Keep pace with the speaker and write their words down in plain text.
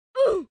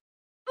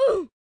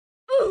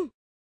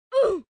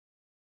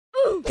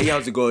Hey,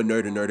 how's it going,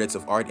 nerd and nerdettes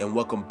of art, and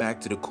welcome back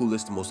to the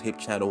coolest, most hip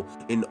channel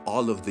in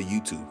all of the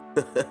YouTube.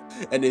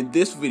 And in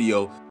this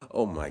video,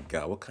 oh my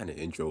god, what kind of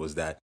intro was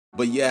that?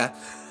 But yeah,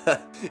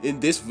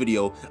 in this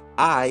video,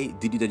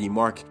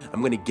 Mark,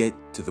 I'm gonna get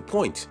to the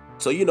point.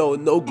 So you know,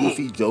 no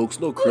goofy jokes,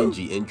 no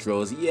cringy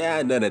intros,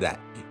 yeah, none of that.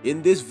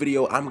 In this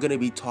video, I'm gonna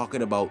be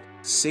talking about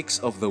 6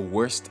 of the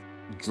worst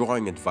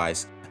drawing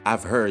advice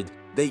I've heard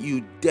that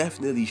you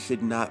definitely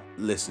should not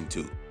listen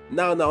to.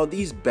 Now,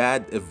 these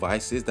bad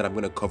advices that I'm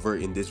going to cover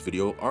in this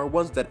video are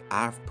ones that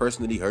I've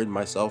personally heard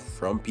myself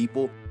from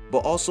people,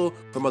 but also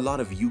from a lot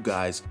of you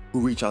guys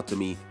who reach out to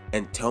me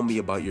and tell me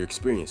about your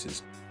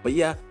experiences. But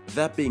yeah,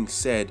 that being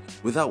said,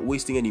 without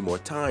wasting any more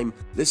time,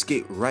 let's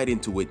get right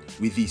into it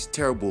with these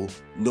terrible,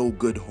 no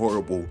good,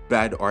 horrible,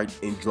 bad art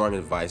and drawing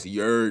advice.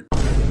 Yerd.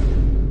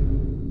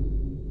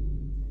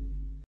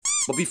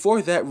 But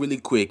before that, really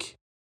quick,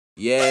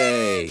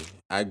 yay,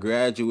 I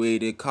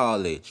graduated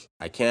college.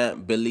 I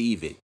can't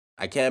believe it.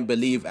 I can't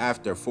believe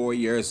after 4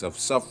 years of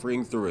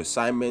suffering through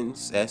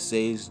assignments,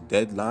 essays,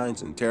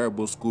 deadlines, and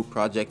terrible school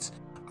projects,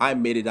 I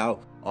made it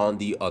out on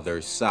the other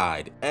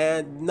side.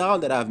 And now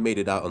that I've made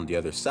it out on the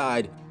other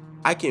side,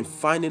 I can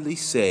finally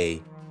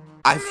say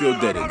I feel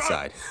dead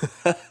inside.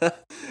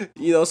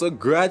 You know, so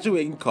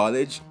graduating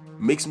college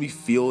makes me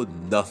feel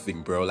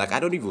nothing, bro. Like, I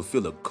don't even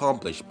feel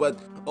accomplished, but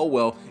oh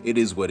well, it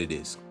is what it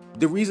is.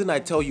 The reason I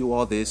tell you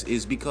all this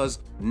is because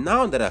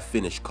now that I've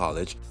finished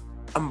college,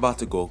 I'm about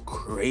to go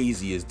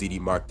crazy as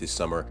Mark this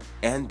summer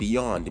and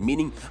beyond,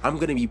 meaning I'm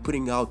going to be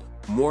putting out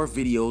more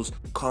videos,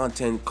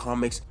 content,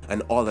 comics,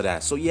 and all of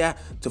that. So yeah,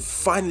 to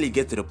finally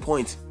get to the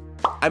point,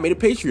 I made a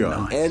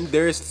Patreon, and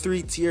there's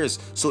 3 tiers.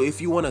 So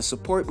if you want to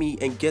support me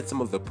and get some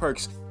of the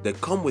perks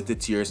that come with the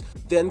tiers,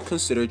 then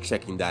consider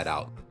checking that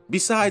out.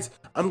 Besides,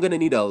 I'm going to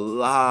need a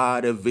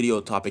lot of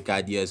video topic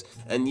ideas,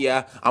 and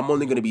yeah, I'm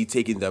only going to be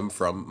taking them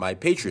from my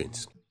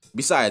patrons.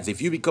 Besides,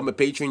 if you become a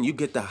patron, you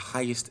get the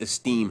highest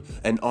esteem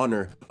and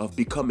honor of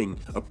becoming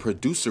a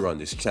producer on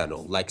this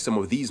channel, like some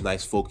of these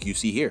nice folk you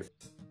see here.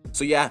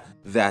 So yeah,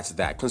 that's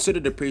that. Consider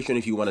the Patreon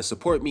if you want to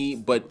support me,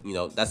 but you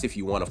know, that's if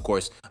you want, of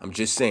course. I'm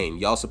just saying,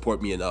 y'all support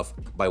me enough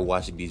by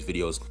watching these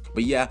videos.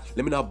 But yeah,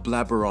 let me not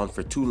blabber on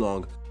for too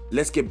long.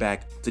 Let's get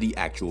back to the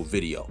actual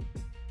video.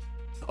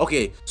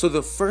 Okay, so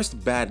the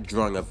first bad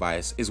drawing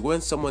advice is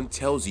when someone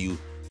tells you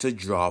to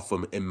draw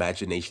from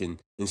imagination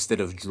instead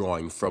of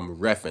drawing from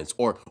reference,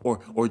 or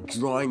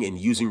drawing and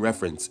using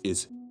reference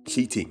is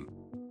cheating.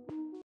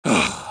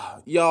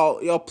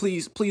 y'all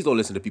please don't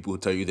listen to people who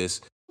tell you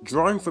this.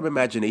 Drawing from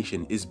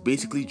imagination is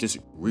basically just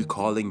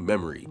recalling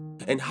memory.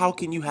 And how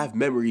can you have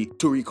memory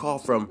to recall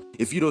from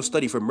if you don't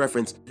study from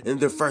reference in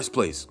the first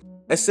place?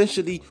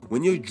 Essentially,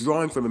 when you're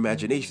drawing from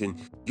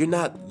imagination, you're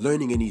not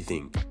learning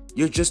anything.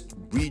 You're just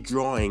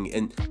redrawing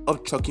and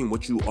upchucking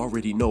what you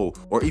already know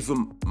or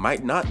even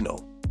might not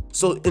know.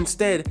 So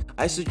instead,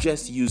 I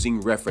suggest using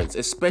reference,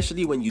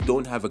 especially when you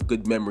don't have a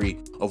good memory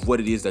of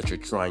what it is that you're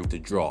trying to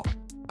draw.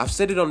 I've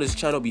said it on this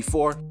channel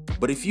before,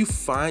 but if you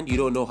find you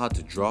don't know how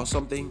to draw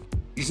something,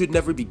 you should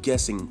never be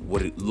guessing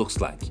what it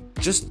looks like.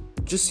 Just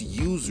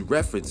use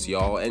reference,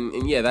 y'all.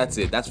 And yeah, that's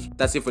it.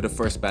 That's it for the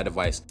first bad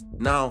advice.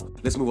 Now,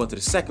 let's move on to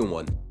the second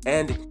one.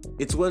 And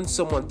it's when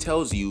someone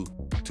tells you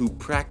to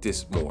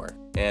practice more.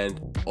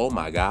 And oh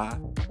my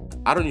god,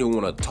 I don't even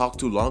want to talk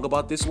too long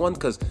about this one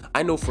because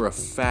I know for a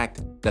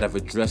fact that I've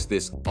addressed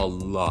this a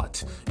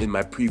lot in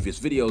my previous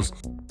videos.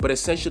 But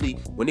essentially,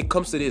 when it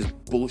comes to this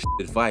bullshit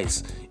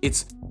advice,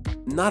 it's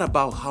not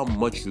about how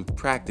much you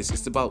practice,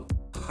 it's about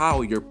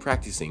how you're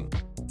practicing.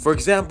 For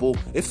example,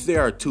 if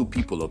there are 2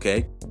 people,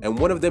 okay, and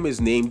one of them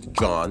is named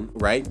John,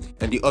 right,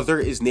 and the other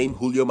is named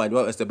Julio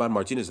Manuel Esteban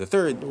Martinez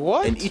III,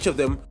 and each of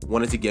them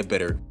wanted to get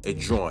better at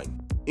drawing.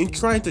 In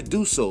trying to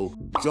do so,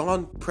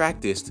 John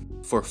practiced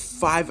for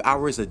 5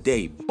 hours a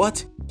day,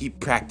 but he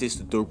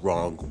practiced the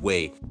wrong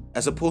way,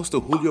 as opposed to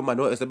Julio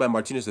Manuel Esteban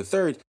Martinez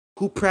III,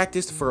 who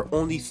practiced for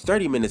only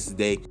 30 minutes a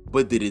day,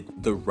 but did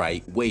it the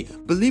right way.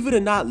 Believe it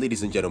or not,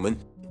 ladies and gentlemen,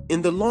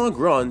 in the long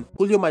run,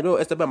 Julio Manuel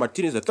Esteban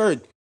Martinez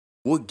III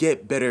will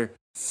get better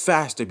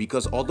faster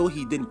because although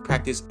he didn't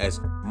practice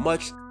as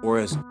much or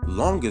as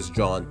long as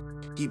John,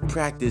 he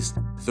practiced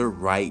the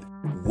right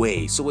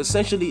way. So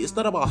essentially, it's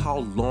not about how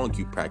long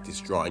you practice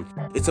drawing,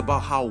 it's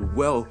about how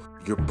well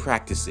you're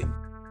practicing.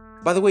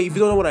 By the way, if you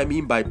don't know what I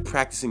mean by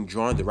practicing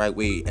drawing the right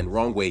way and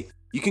wrong way,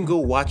 you can go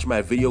watch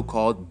my video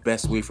called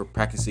Best Way for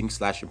Practicing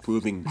 /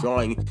 Improving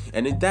Drawing,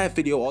 and in that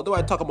video, although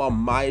I talk about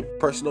my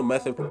personal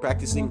method for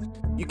practicing,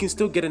 you can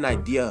still get an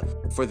idea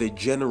for the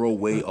general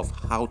way of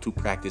how to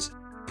practice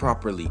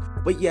properly.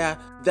 But yeah,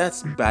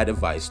 that's bad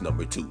advice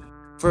number 2.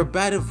 For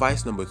bad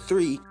advice number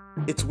 3,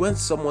 it's when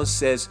someone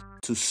says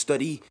to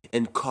study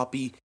and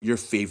copy your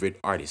favorite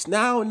artist.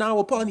 Now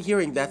upon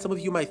hearing that, some of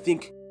you might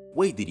think,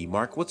 wait,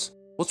 Mark, what's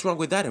wrong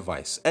with that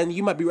advice? And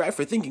you might be right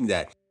for thinking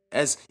that,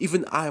 as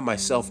even I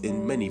myself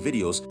in many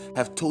videos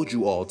have told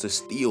you all to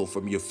steal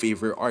from your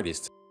favorite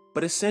artist.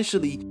 But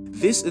essentially,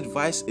 this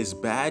advice is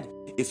bad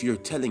if you're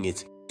telling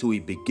it to a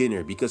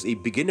beginner, because a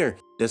beginner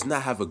does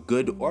not have a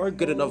good or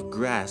good enough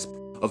grasp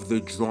of the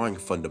drawing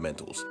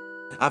fundamentals.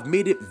 I've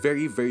made it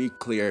very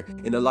clear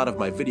in a lot of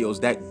my videos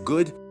that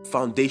good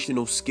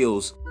foundational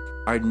skills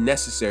are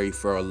necessary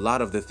for a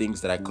lot of the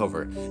things that I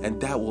cover, and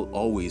that will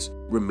always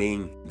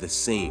remain the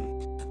same.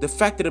 The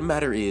fact of the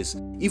matter is,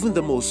 even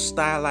the most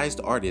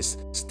stylized artists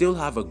still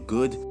have a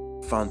good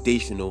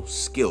foundational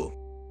skill.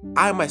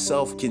 I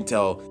myself can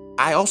tell,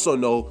 I also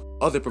know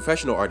other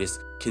professional artists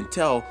can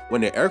tell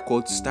when an air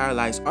quotes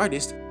stylized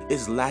artist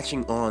is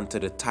latching on to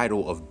the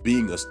title of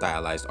being a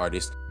stylized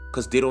artist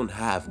because they don't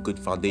have good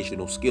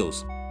foundational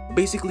skills.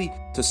 Basically,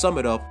 to sum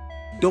it up,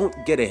 don't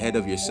get ahead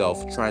of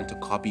yourself trying to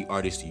copy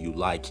artists you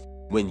like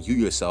when you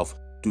yourself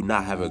do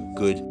not have a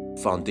good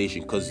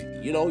foundation, because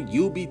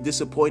you'll be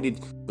disappointed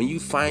when you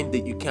find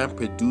that you can't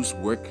produce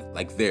work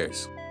like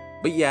theirs.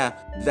 But yeah,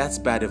 that's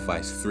bad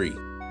advice 3.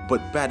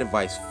 But bad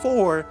advice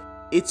 4,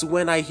 it's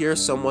when I hear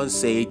someone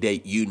say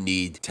that you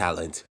need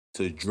talent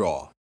to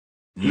draw.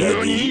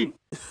 Nani?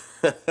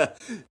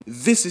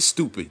 This is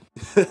stupid.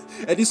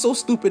 And it's so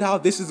stupid how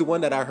this is the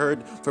one that I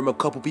heard from a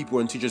couple people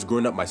and teachers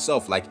growing up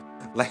myself. Like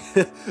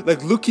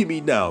look at me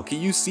now. Can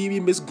you see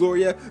me, Miss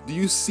Gloria? Do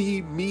you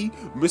see me,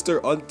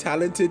 Mr.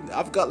 Untalented?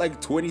 I've got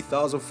like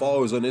 20,000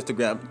 followers on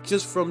Instagram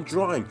just from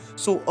drawing.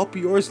 So up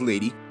yours,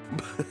 lady.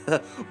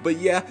 But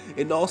yeah,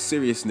 in all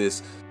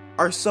seriousness,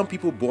 are some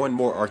people born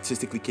more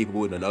artistically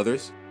capable than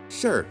others?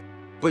 Sure.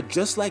 But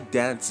just like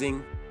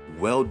dancing,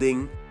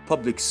 welding,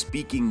 public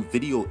speaking,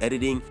 video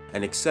editing,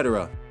 and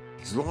etc.,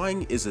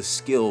 drawing is a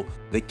skill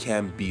that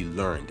can be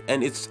learned,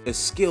 and it's a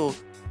skill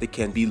that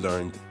can be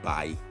learned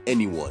by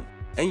anyone.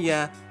 And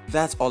yeah,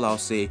 that's all I'll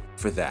say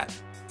for that.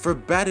 For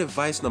bad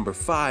advice number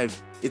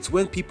 5, it's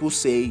when people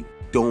say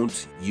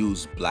don't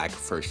use black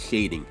for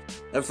shading.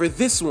 And for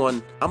this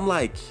one, I'm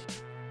like,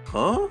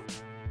 huh?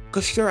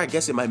 Cause sure, I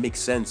guess it might make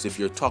sense if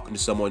you're talking to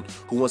someone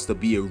who wants to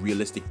be a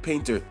realistic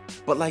painter,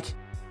 but like,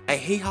 I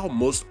hate how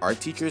most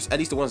art teachers, at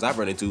least the ones I've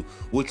run into,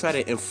 will try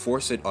to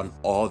enforce it on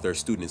all their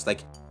students.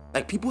 Like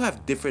people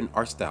have different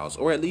art styles,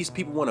 or at least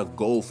people want to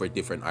go for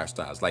different art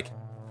styles. Like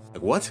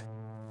what?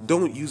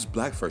 Don't use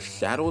black for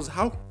shadows?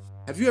 How?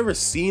 Have you ever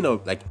seen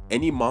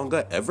any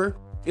manga ever?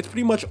 It's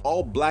pretty much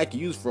all black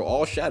used for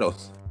all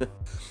shadows.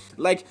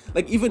 like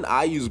even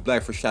I use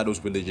black for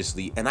shadows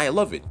religiously, and I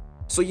love it.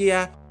 So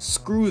yeah,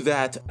 screw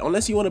that.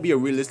 Unless you want to be a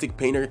realistic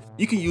painter,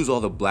 you can use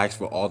all the blacks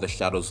for all the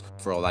shadows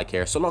for all I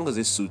care, so long as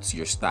it suits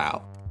your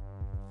style.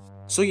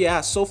 So yeah,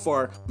 so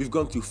far we've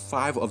gone through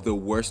 5 of the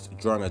worst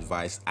drawing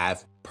advice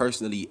I've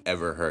personally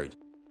ever heard.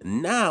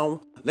 Now,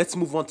 let's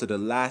move on to the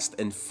last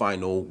and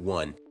final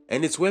one.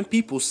 And it's when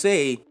people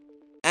say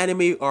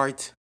anime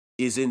art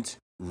isn't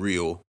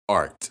real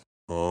art.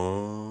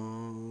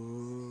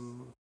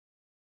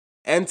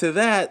 And to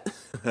that,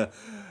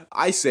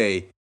 I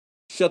say,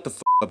 shut the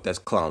f up, that's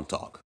clown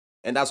talk.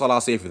 And that's all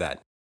I'll say for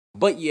that.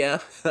 But yeah,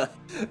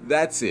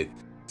 that's it.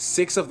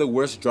 6 of the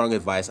worst drawing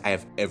advice I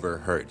have ever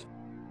heard.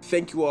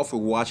 Thank you all for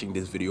watching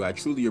this video. I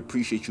truly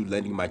appreciate you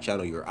lending my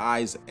channel your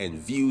eyes and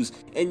views.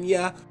 And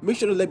yeah, make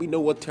sure to let me know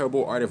what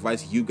terrible art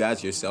advice you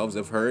guys yourselves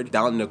have heard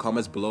down in the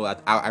comments below.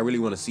 I really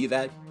want to see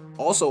that.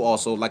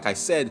 Also, like I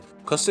said,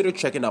 consider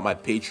checking out my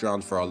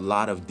Patreon for a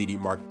lot of Diddy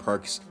Mark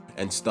perks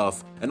and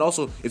stuff. And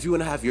also, if you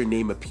want to have your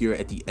name appear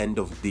at the end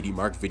of Diddy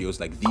Mark videos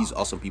like these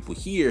awesome people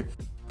here,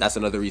 that's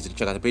another reason to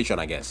check out the Patreon,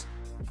 I guess.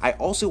 I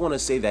also want to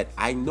say that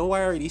I know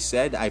I already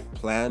said I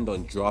planned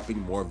on dropping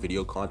more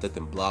video content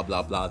and blah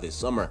blah blah this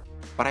summer,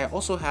 but I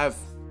also have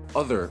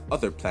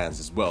other plans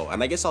as well,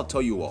 and I guess I'll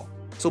tell you all.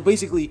 So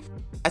basically,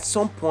 at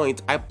some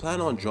point I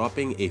plan on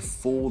dropping a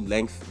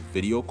full-length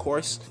video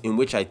course in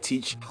which I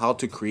teach how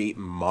to create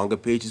manga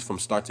pages from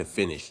start to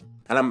finish.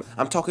 And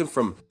I'm talking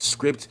from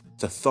script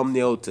to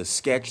thumbnail to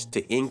sketch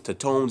to ink to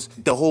tones,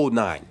 the whole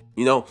 9,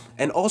 you know?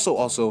 And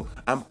also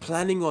I'm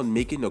planning on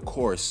making a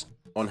course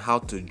on how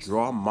to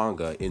draw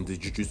manga in the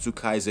Jujutsu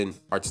Kaisen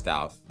art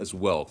style as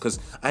well, because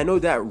I know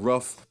that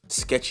rough,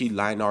 sketchy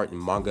line art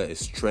in manga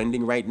is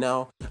trending right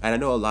now, and I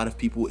know a lot of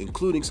people,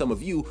 including some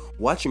of you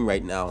watching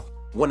right now,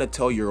 want to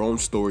tell your own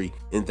story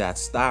in that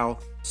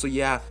style. So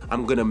yeah,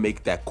 I'm gonna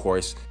make that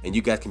course, and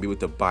you guys can be able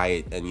to buy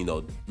it and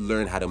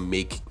learn how to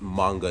make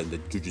manga in the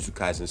Jujutsu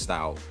Kaisen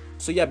style.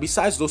 So yeah,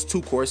 besides those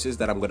 2 courses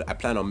that I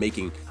plan on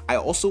making, I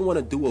also want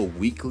to do a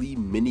weekly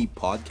mini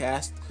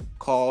podcast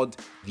called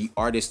The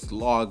Artist's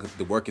Log.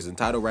 The work is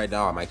entitled right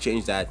now. I might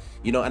change that,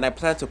 and I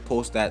plan to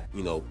post that,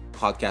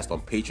 podcast on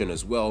Patreon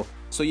as well.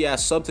 So yeah,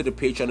 sub to the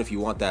Patreon if you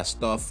want that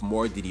stuff,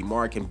 more Diddy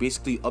Mark, and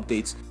basically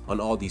updates on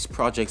all these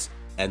projects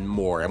and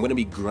more. I'm going to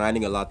be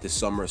grinding a lot this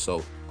summer,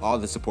 so all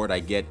the support I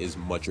get is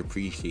much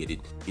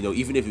appreciated,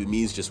 even if it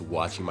means just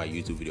watching my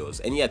YouTube videos.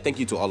 And yeah, thank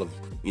you to all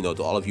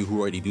of you who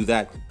already do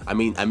that. I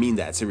mean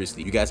that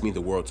seriously. You guys mean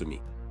the world to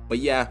me. But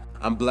yeah,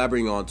 I'm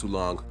blabbering on too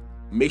long.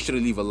 Make sure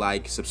to leave a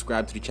like,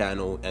 subscribe to the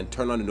channel, and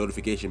turn on the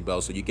notification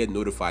bell so you get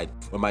notified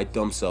when my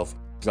dumb self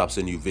drops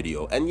a new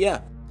video. And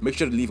yeah, make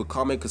sure to leave a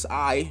comment, because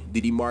I,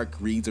 Diddy Mark,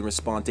 reads and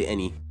respond to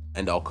any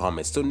and all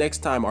comments. Till next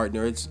time, art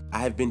nerds, I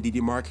have been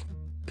Diddy Mark.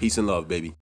 Peace and love, baby.